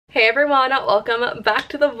Hey everyone, welcome back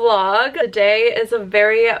to the vlog. Today is a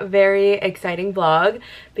very exciting vlog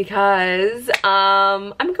because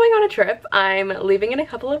I'm going on a trip. I'm leaving in a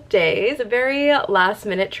couple of days. A very last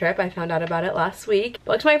minute trip. I found out about it last week.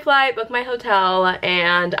 Booked my flight, booked my hotel,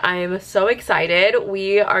 and I'm so excited.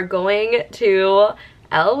 We are going to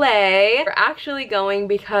LA. We're actually going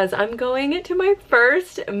because I'm going to my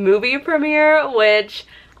first movie premiere, which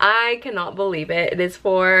I cannot believe it. It is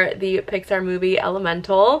for the Pixar movie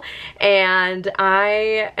Elemental, and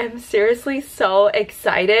I am seriously so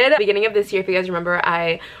excited. Beginning of this year, if you guys remember,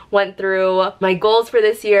 I went through my goals for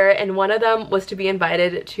this year, and one of them was to be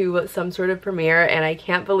invited to some sort of premiere, and I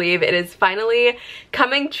can't believe it is finally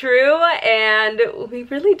coming true, and we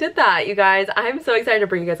really did that, you guys. I'm so excited to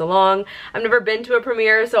bring you guys along. I've never been to a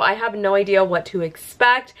premiere, so I have no idea what to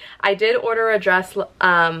expect. I did order a dress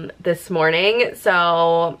this morning,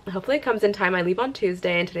 so hopefully it comes in time. I leave on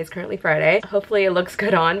Tuesday and today's currently Friday. Hopefully it looks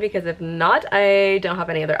good on, because if not, I don't have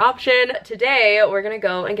any other option. Today we're gonna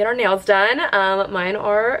go and get our nails done. Mine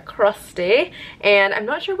are crusty and I'm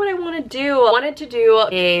not sure what I want to do. I wanted to do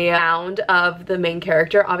a round of the main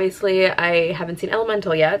character. Obviously I haven't seen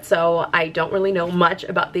Elemental yet, so I don't really know much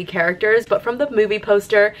about the characters, but from the movie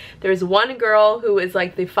poster there's one girl who is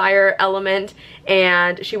like the fire element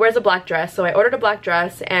and she wears a black dress, so I ordered a black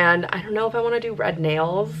dress, and I don't know if I want to do red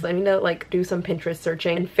nails. I need to like do some Pinterest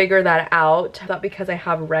searching and figure that out. I thought because I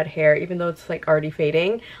have red hair, even though it's like already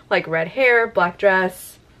fading, like red hair, black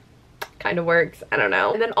dress kind of works. I don't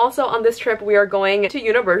know. And then also on this trip we are going to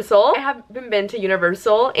Universal. I haven't been to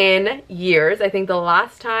Universal in years. I think the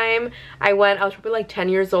last time I went I was probably like 10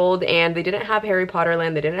 years old, and they didn't have Harry Potter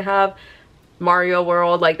Land, they didn't have Mario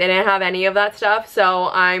World, like they didn't have any of that stuff, so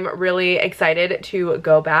I'm really excited to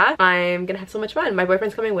go back. I'm gonna have so much fun. My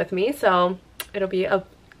boyfriend's coming with me, so it'll be a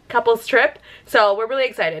couples trip, so we're really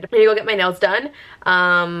excited. I'm gonna go get my nails done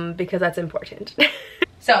because that's important.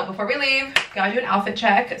 So before we leave, gotta do an outfit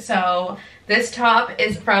check. So this top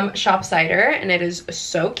is from Shopsider and it is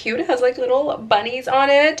so cute. It has like little bunnies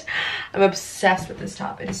on it. I'm obsessed with this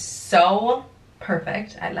top. It is so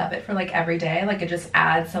perfect. I love it for like every day. Like it just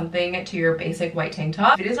adds something to your basic white tank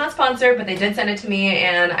top. It is not sponsored, but they did send it to me,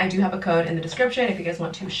 and I do have a code in the description if you guys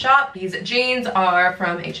want to shop. These jeans are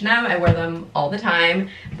from H&M. I wear them all the time.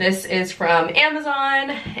 This is from Amazon,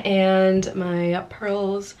 and my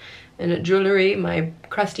pearls and jewelry, my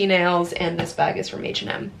crusty nails, and this bag is from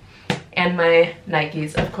H&M. And my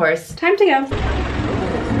Nikes, of course. Time to go.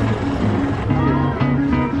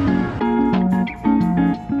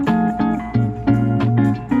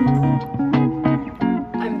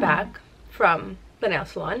 From the nail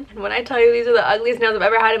salon, and when I tell you these are the ugliest nails I've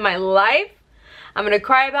ever had in my life, I'm gonna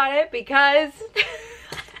cry about it because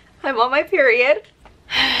I'm on my period.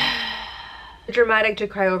 Dramatic to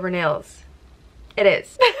cry over nails. It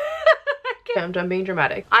is. I'm done being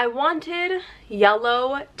dramatic. I wanted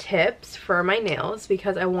yellow tips for my nails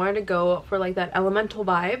because I wanted to go for like that elemental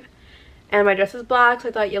vibe, and my dress is black, so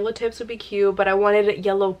I thought yellow tips would be cute, but I wanted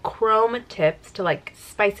yellow chrome tips to like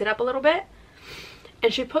spice it up a little bit.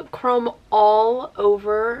 And she put chrome all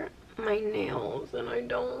over my nails, and I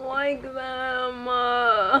don't like them.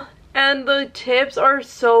 And the tips are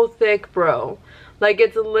so thick, bro. Like,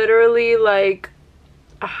 it's literally like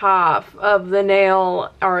half of the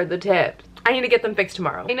nail are the tips. I need to get them fixed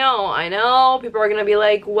tomorrow. I know. People are gonna be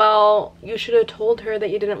like, well, you should have told her that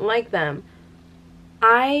you didn't like them.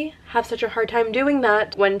 I have such a hard time doing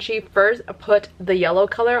that. When she first put the yellow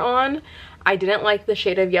color on, I didn't like the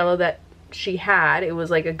shade of yellow that she had. It was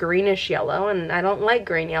like a greenish yellow, and I don't like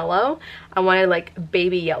green yellow. I wanted like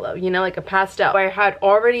baby yellow, you know, like a pastel. I had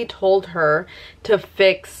already told her to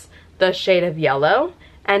fix the shade of yellow,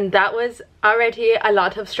 and that was already a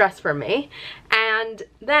lot of stress for me. And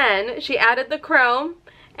then she added the chrome,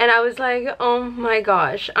 and I was like, oh my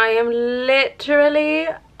gosh, I am literally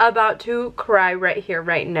about to cry right here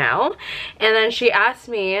right now. And then she asked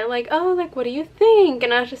me like, oh, like what do you think?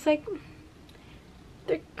 And I was just like,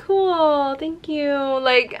 they're cool, thank you.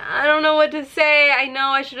 Like, I don't know what to say. I know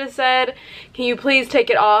I should have said, can you please take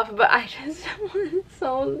it off? But I just was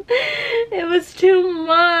so, it was too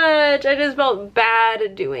much. I just felt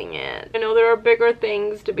bad doing it. I know there are bigger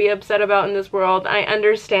things to be upset about in this world. I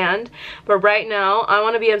understand. But right now, I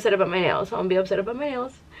want to be upset about my nails. I want to be upset about my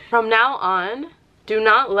nails. From now on, do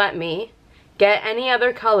not let me get any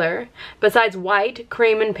other color besides white,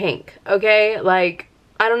 cream, and pink. Okay? Like,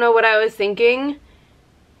 I don't know what I was thinking.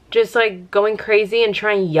 Just like going crazy and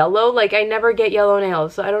trying yellow. Like, I never get yellow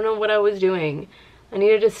nails, so I don't know what I was doing. I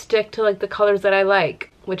needed to stick to like the colors that I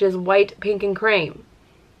like, which is white, pink, and cream.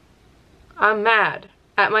 I'm mad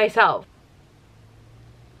at myself.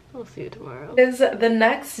 I'll see you tomorrow. It is the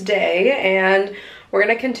next day and we're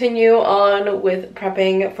gonna continue on with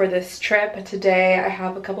prepping for this trip. Today I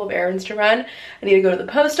have a couple of errands to run. I need to go to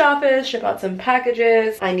the post office, ship out some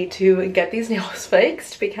packages. I need to get these nails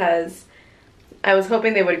fixed because I was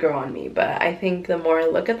hoping they would grow on me, but I think the more I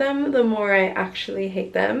look at them, the more I actually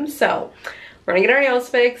hate them. So we're gonna get our nails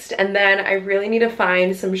fixed, and then I really need to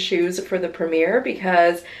find some shoes for the premiere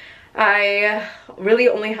because I really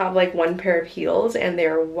only have like one pair of heels and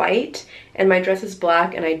they're white and my dress is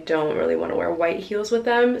black and I don't really want to wear white heels with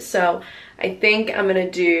them. So I think I'm gonna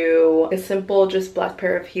do a simple just black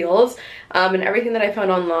pair of heels, and everything that I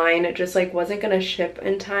found online, it just like wasn't gonna ship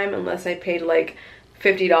in time unless I paid like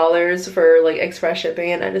 $50 for like express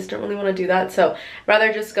shipping, and I just don't really want to do that. So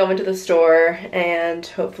rather just go into the store and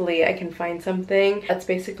hopefully I can find something. That's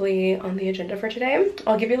basically on the agenda for today.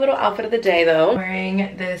 I'll give you a little outfit of the day though. I'm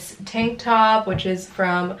wearing this tank top, which is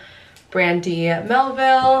from Brandy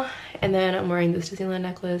Melville, and then I'm wearing this Disneyland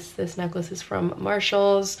necklace. This necklace is from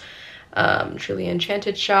Marshall's, Truly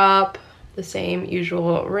Enchanted shop. The same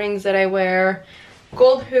usual rings that I wear,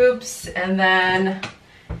 gold hoops, and then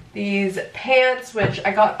these pants, which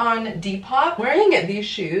I got on Depop. Wearing these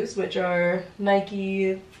shoes, which are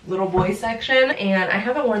Nike little boy section, and I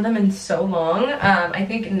haven't worn them in so long. I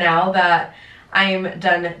think now that I'm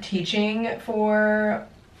done teaching for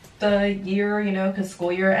the year, you know, because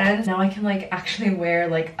school year ends, now I can like actually wear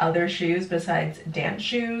like other shoes besides dance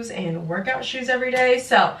shoes and workout shoes every day.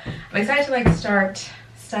 So I'm excited to like start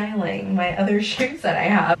styling my other shoes that I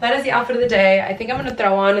have. That is the outfit of the day. I think I'm gonna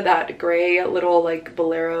throw on that gray little like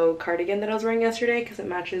bolero cardigan that I was wearing yesterday because it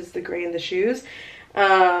matches the gray in the shoes.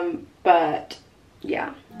 But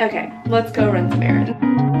yeah. Okay, let's go run some errands.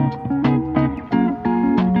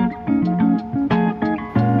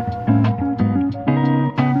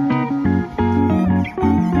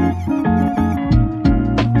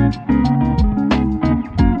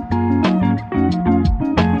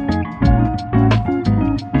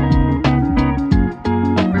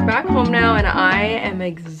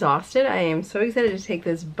 Exhausted. I am so excited to take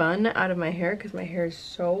this bun out of my hair because my hair is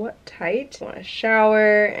so tight. I want to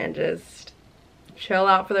shower and just chill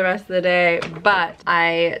out for the rest of the day, but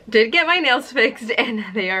I did get my nails fixed and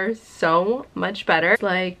they are so much better. It's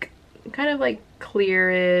like kind of like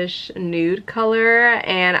clearish nude color,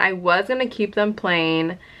 and I was gonna keep them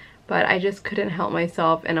plain, but I just couldn't help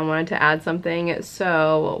myself and I wanted to add something.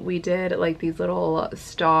 So we did like these little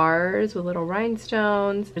stars with little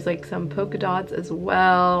rhinestones. There's like some polka dots as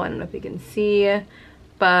well. I don't know if you can see,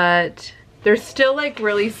 but they're still like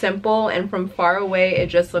really simple, and from far away it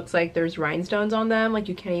just looks like there's rhinestones on them. Like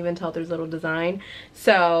you can't even tell there's little design.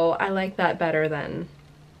 So I like that better than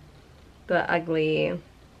the ugly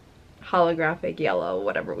holographic yellow,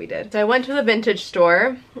 whatever we did. So I went to the vintage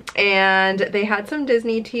store and they had some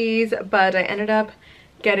Disney tees, but I ended up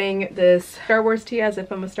getting this Star Wars tee as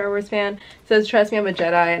if I'm a Star Wars fan. It says "Trust me, I'm a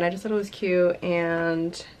Jedi," and I just thought it was cute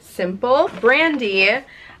and simple. Brandy,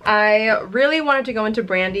 I really wanted to go into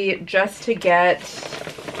Brandy just to get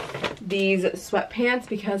these sweatpants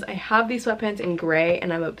because I have these sweatpants in gray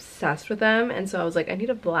and I'm obsessed with them, and so I was like, I need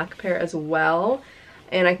a black pair as well,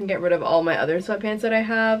 and I can get rid of all my other sweatpants that I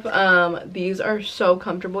have. These are so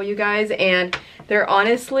comfortable, you guys, and they're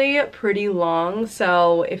honestly pretty long,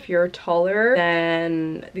 so if you're taller,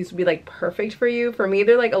 then these would be like perfect for you. For me,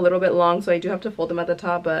 they're like a little bit long, so I do have to fold them at the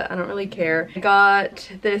top, but I don't really care. I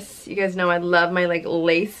got this, you guys know I love my like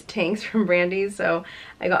lace tanks from Brandy, so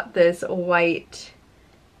I got this white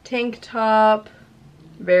tank top.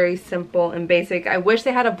 Very simple and basic. I wish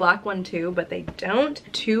they had a black one too, but they don't.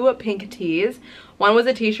 Two pink tees. One was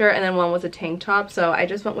a t-shirt and then one was a tank top, so I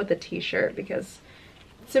just went with the t-shirt because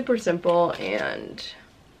it's super simple and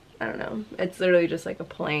I don't know, it's literally just like a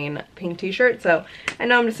plain pink t-shirt. So I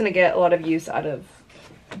know I'm just gonna get a lot of use out of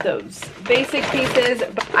those basic pieces,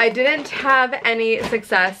 but I didn't have any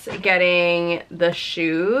success getting the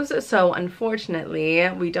shoes, so unfortunately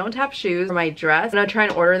we don't have shoes for my dress. I'm gonna try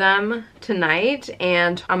and order them tonight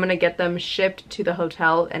and I'm gonna get them shipped to the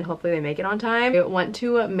hotel and hopefully they make it on time. I went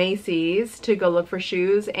to Macy's to go look for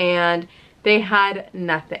shoes and they had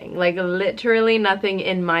nothing, like literally nothing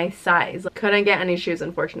in my size. Couldn't get any shoes,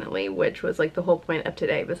 unfortunately, which was like the whole point of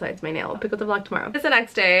today besides my nail. I'll pick up the vlog tomorrow. It's the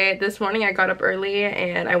next day. This morning I got up early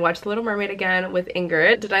and I watched The Little Mermaid again with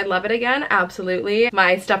Ingrid. Did I love it again? Absolutely.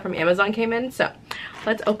 My stuff from Amazon came in, so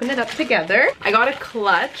let's open it up together. I got a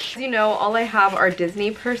clutch. As you know, all I have are Disney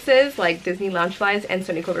purses, like Disney Loungeflies and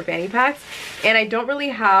Sony Clover fanny packs, and I don't really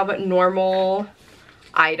have normal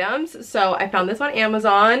items, so I found this on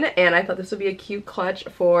Amazon and I thought this would be a cute clutch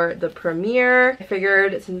for the premiere. I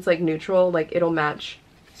figured since it's like neutral, like it'll match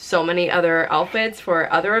so many other outfits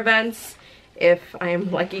for other events if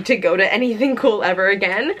I'm lucky to go to anything cool ever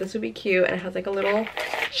again. This would be cute, and it has like a little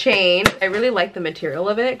chain. I really like the material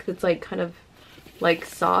of it because it's like kind of like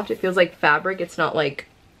soft. It feels like fabric. It's not like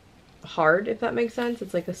hard, if that makes sense.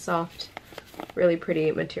 It's like a soft, really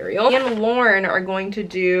pretty material. Me and Lauren are going to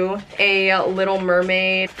do a Little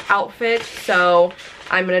Mermaid outfit, so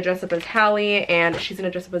I'm gonna dress up as Hallie and she's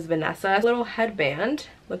gonna dress up as Vanessa. Little headband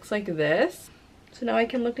looks like this. So now I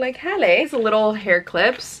can look like Hallie. These little hair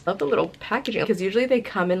clips. I love the little packaging because usually they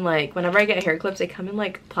come in like, whenever I get hair clips, they come in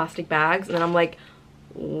like plastic bags, and then I'm like,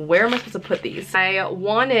 where am I supposed to put these? I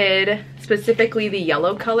wanted specifically the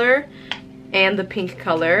yellow color and the pink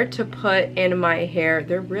color to put in my hair.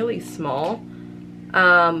 They're really small.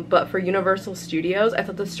 But for Universal Studios, I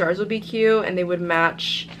thought the stars would be cute and they would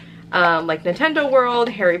match like Nintendo World,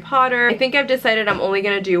 Harry Potter. I think I've decided I'm only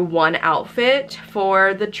gonna do one outfit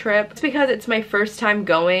for the trip. It's because it's my first time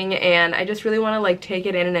going and I just really wanna like take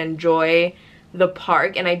it in and enjoy the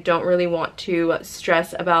park, and I don't really want to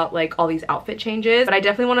stress about like all these outfit changes. But I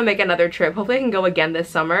definitely want to make another trip. Hopefully I can go again this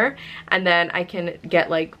summer and then I can get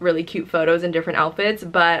like really cute photos in different outfits.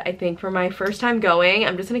 But I think for my first time going,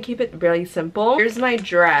 I'm just gonna keep it really simple. Here's my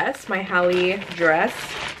dress, my Hallie dress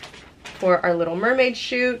for our Little Mermaid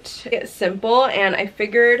shoot. It's simple, and I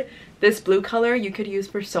figured this blue color you could use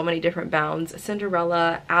for so many different bounds.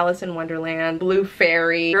 Cinderella, Alice in Wonderland, Blue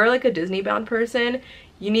Fairy. If you're like a Disney bound person,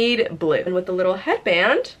 you need blue. And with the little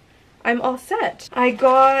headband, I'm all set. I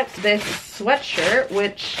got this sweatshirt,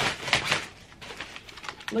 which,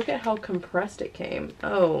 look at how compressed it came.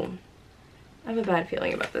 Oh, I have a bad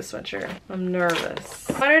feeling about this sweatshirt. I'm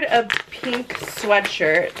nervous. I wanted a pink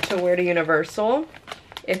sweatshirt to wear to Universal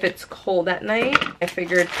if it's cold at night. I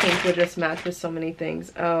figured pink would just match with so many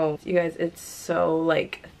things. Oh, you guys, it's so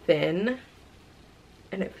like thin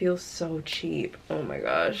and it feels so cheap. Oh my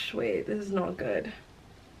gosh, wait, this is not good.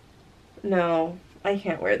 No, I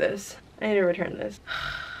can't wear this. I need to return this.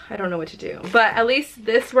 I don't know what to do. But at least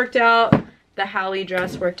this worked out. The Hallie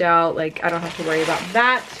dress worked out. Like, I don't have to worry about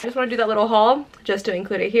that. I just want to do that little haul just to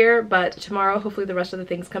include it here. But tomorrow, hopefully the rest of the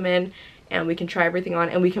things come in and we can try everything on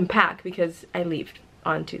and we can pack because I leave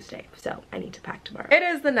on Tuesday. So I need to pack tomorrow. It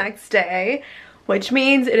is the next day, which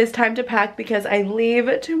means it is time to pack because I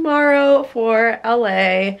leave tomorrow for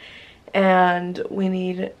LA. And we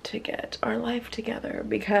need to get our life together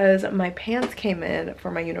because my pants came in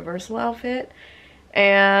for my Universal outfit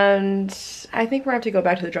and I think we're gonna have to go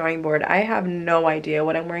back to the drawing board. I have no idea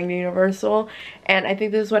what I'm wearing to Universal, and I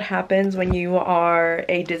think this is what happens when you are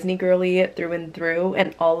a Disney girly through and through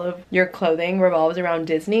and all of your clothing revolves around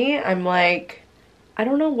Disney. I'm like, I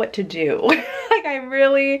don't know what to do. Like, I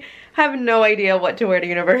really have no idea what to wear to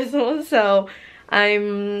Universal, so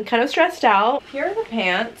I'm kind of stressed out. Here are the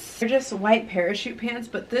pants. They're just white parachute pants,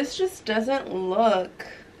 but this just doesn't look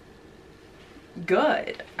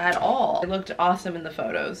good at all. It looked awesome in the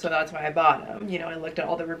photos, so that's why I bought them. You know, I looked at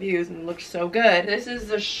all the reviews and it looked so good. This is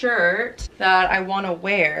the shirt that I want to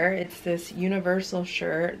wear. It's this Universal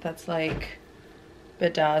shirt that's like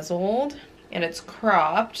bedazzled and it's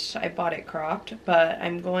cropped. I bought it cropped, but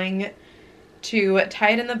I'm going to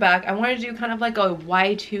tie it in the back. I wanted to do kind of like a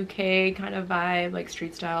Y2K kind of vibe, like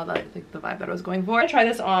street style, like the vibe that I was going for. I'm gonna try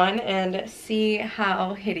this on and see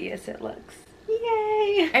how hideous it looks.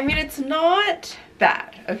 Yay! I mean, it's not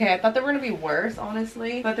bad. Okay, I thought they were gonna be worse,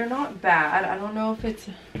 honestly, but they're not bad. I don't know if it's,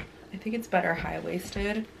 I think it's better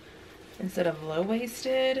high-waisted instead of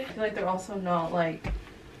low-waisted. I feel like they're also not like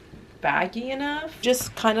baggy enough.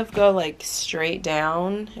 Just kind of go like straight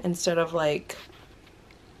down instead of like,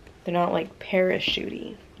 they're not like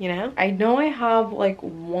parachutey, you know? I know I have like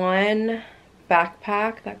one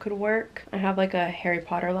backpack that could work. I have like a Harry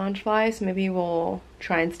Potter Loungefly, so maybe we'll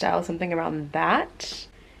try and style something around that.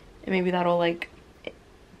 And maybe that'll like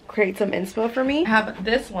create some inspo for me. I have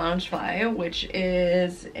this Loungefly, which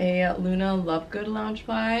is a Luna Lovegood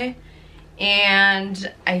Loungefly.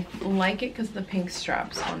 And I like it because of the pink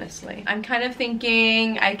straps, honestly. I'm kind of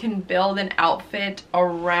thinking I can build an outfit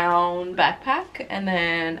around backpack and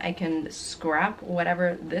then I can scrap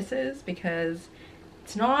whatever this is because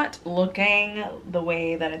it's not looking the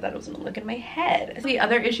way that I thought it was gonna look in my head. The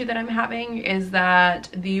other issue that I'm having is that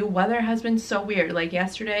the weather has been so weird. Like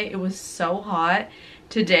yesterday, it was so hot.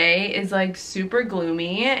 Today is like super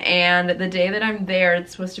gloomy, and the day that I'm there,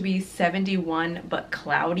 it's supposed to be 71 but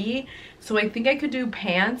cloudy. So I think I could do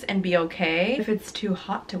pants and be okay if it's too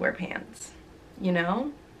hot to wear pants, you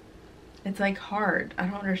know? It's like hard. I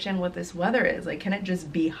don't understand what this weather is. Like, can it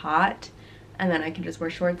just be hot and then I can just wear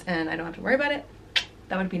shorts and I don't have to worry about it?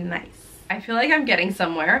 That would be nice. I feel like I'm getting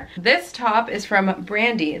somewhere. This top is from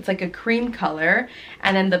Brandy. It's like a cream color.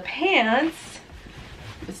 And then the pants,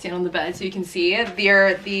 let's stand on the bed so you can see.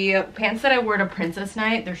 They're the pants that I wore to Princess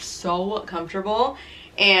Night. They're so comfortable.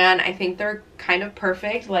 And I think they're kind of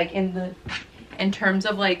perfect, like in terms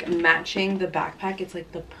of like matching the backpack. It's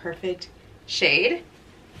like the perfect shade.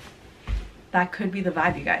 That could be the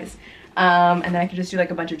vibe, you guys. And then I could just do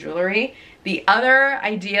like a bunch of jewelry. The other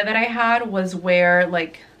idea that I had was wear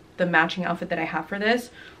like the matching outfit that I have for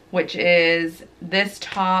this, which is this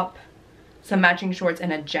top, some matching shorts,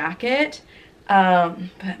 and a jacket.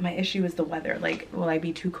 But my issue is the weather. Like, will I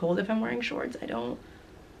be too cold if I'm wearing shorts? I don't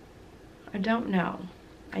know.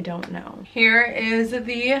 I don't know. Here is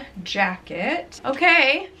the jacket.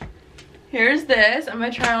 Okay, here's this. I'm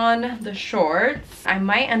gonna try on the shorts. I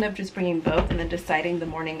might end up just bringing both and then deciding the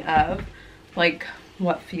morning of like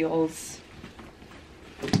what feels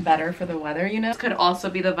better for the weather, you know? This could also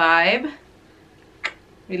be the vibe.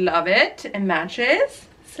 We love it. It matches.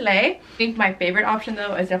 Slay. I think my favorite option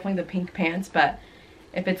though is definitely the pink pants, but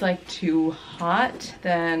if it's like too hot,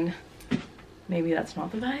 then maybe that's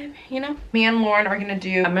not the vibe, you know? Me and Lauren are gonna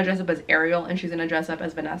do, I'm gonna dress up as Ariel and she's gonna dress up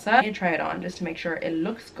as Vanessa. I'm gonna try it on just to make sure it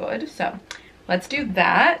looks good. So let's do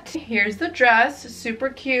that. Here's the dress, super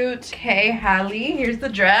cute. Okay, Hallie, here's the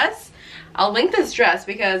dress. I'll link this dress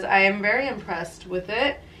because I am very impressed with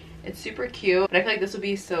it. It's super cute, but I feel like this would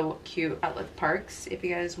be so cute at like parks if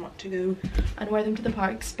you guys want to go and wear them to the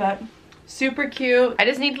parks. But super cute. I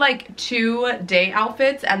just need like 2 day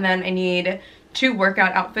outfits and then I need 2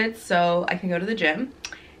 workout outfits so I can go to the gym.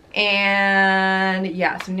 And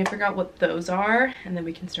yeah, so we need to figure out what those are and then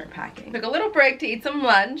we can start packing. Took a little break to eat some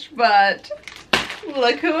lunch, but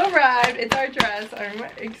look who arrived. It's our dress. I'm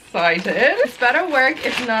excited. This better work.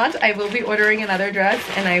 If not, I will be ordering another dress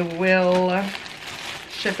and I will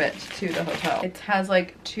ship it to the hotel. It has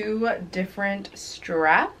like 2 different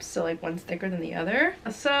straps, so like one's thicker than the other.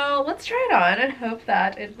 So let's try it on and hope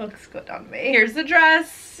that it looks good on me. Here's the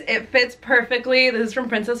dress. It fits perfectly. This is from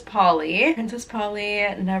Princess Polly. Princess Polly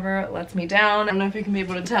never lets me down. I don't know if you can be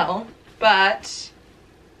able to tell, but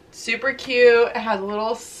super cute. It has a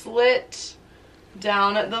little slit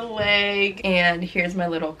down the leg, and here's my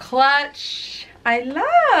little clutch. I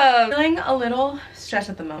love feeling a little stressed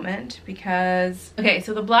at the moment because, okay,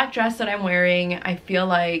 so the black dress that I'm wearing, I feel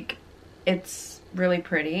like it's really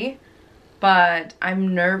pretty, but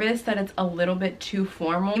I'm nervous that it's a little bit too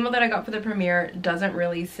formal. The email that I got for the premiere doesn't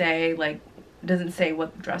really say, like, doesn't say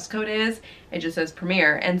what the dress code is. It just says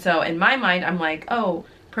premiere. And so in my mind, I'm like, oh,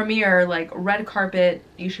 premiere, like red carpet,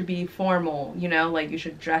 you should be formal, you know, like you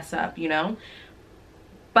should dress up, you know?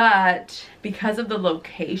 But because of the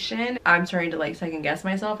location, I'm starting to like second guess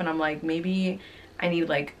myself and I'm like, maybe I need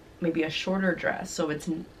like maybe a shorter dress so it's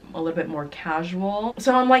a little bit more casual.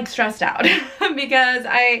 So I'm like stressed out because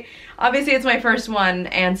obviously it's my first one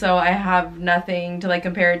and so I have nothing to like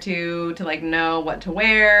compare it to like know what to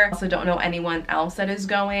wear. I also don't know anyone else that is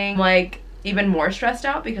going. I'm like even more stressed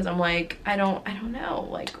out because I'm like, I don't know,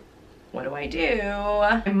 like what do I do?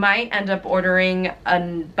 I might end up ordering a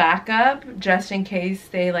backup just in case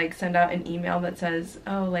they like send out an email that says,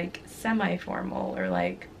 oh, like semi-formal or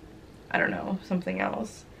like, I don't know, something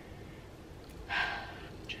else.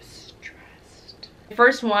 Just stressed.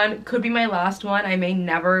 First one could be my last one. I may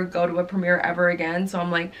never go to a premiere ever again. So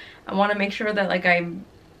I'm like, I want to make sure that like I'm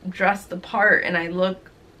dressed the part and I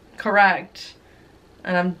look correct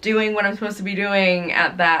and I'm doing what I'm supposed to be doing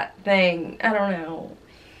at that thing. I don't know.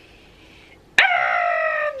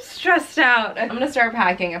 Stressed out. I'm gonna start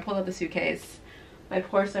packing. I pulled out the suitcase, my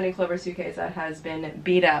poor Sony Clover suitcase that has been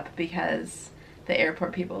beat up because the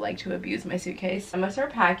airport people like to abuse my suitcase. I'm gonna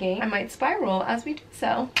start packing. I might spiral as we do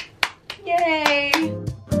so. Yay!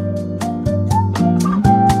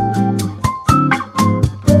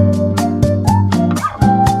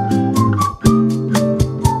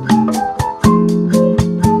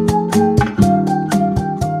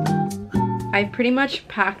 I've pretty much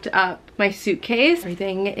packed up my suitcase.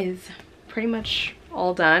 Everything is pretty much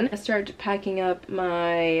all done. I started packing up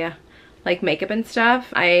my like makeup and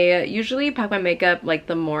stuff. I usually pack my makeup like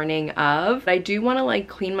the morning of. But I do want to like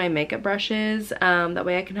clean my makeup brushes. That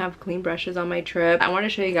way I can have clean brushes on my trip. I want to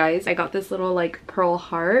show you guys. I got this little like pearl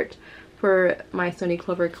heart for my Sony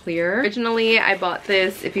Clover Clear. Originally, I bought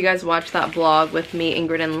this, if you guys watched that vlog with me,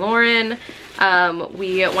 Ingrid, and Lauren,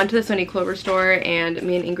 we went to the Sony Clover store and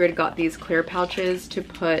me and Ingrid got these clear pouches to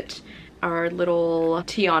put our little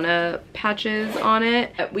Tiana patches on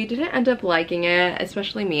it. We didn't end up liking it,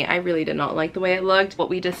 especially me. I really did not like the way it looked. What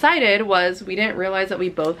we decided was we didn't realize that we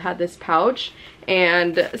both had this pouch,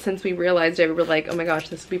 and since we realized it, we were like, oh my gosh,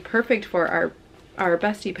 this would be perfect for our our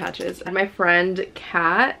bestie patches. And my friend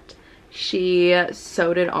Kat, she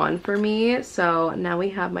sewed it on for me. So now we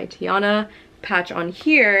have my Tiana patch on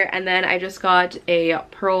here, and then I just got a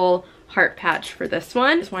pearl heart patch for this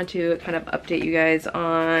one. Just wanted to kind of update you guys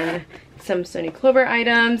on some Sony Clover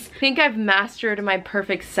items. I think I've mastered my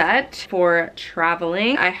perfect set for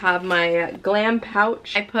traveling. I have my glam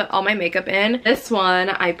pouch I put all my makeup in. This one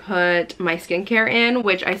I put my skincare in,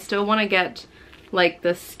 which I still want to get like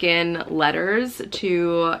the skin letters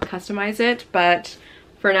to customize it, but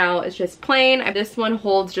for now it's just plain. This one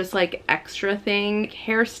holds just like extra thing,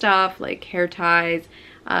 hair stuff, like hair ties,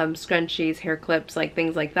 scrunchies, hair clips, like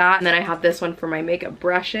things like that. And then I have this one for my makeup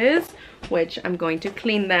brushes, which I'm going to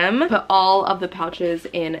clean them. Put all of the pouches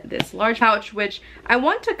in this large pouch, which I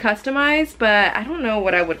want to customize, but I don't know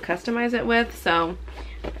what I would customize it with, so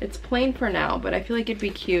it's plain for now. But I feel like it'd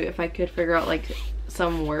be cute if I could figure out like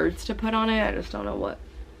some words to put on it. I just don't know what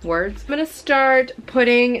words. I'm gonna start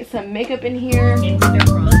putting some makeup in here.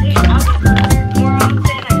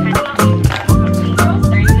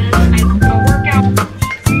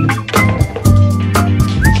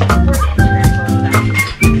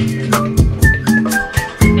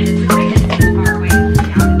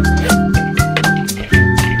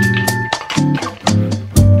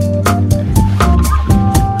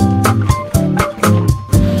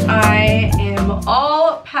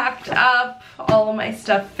 All of my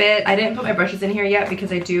stuff fit. I didn't put my brushes in here yet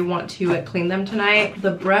because I do want to clean them tonight.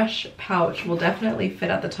 The brush pouch will definitely fit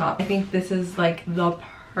at the top. I think this is like the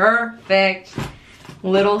perfect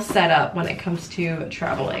little setup when it comes to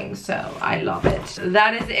traveling, so I love it.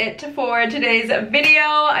 That is it for today's video.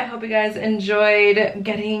 I hope you guys enjoyed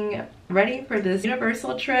getting ready for this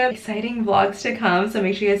Universal trip. Exciting vlogs to come, so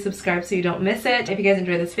make sure you guys subscribe so you don't miss it. If you guys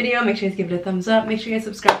enjoyed this video, make sure you guys give it a thumbs up. Make sure you guys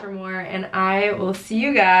subscribe for more, and I will see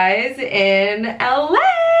you guys in LA.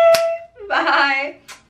 Bye.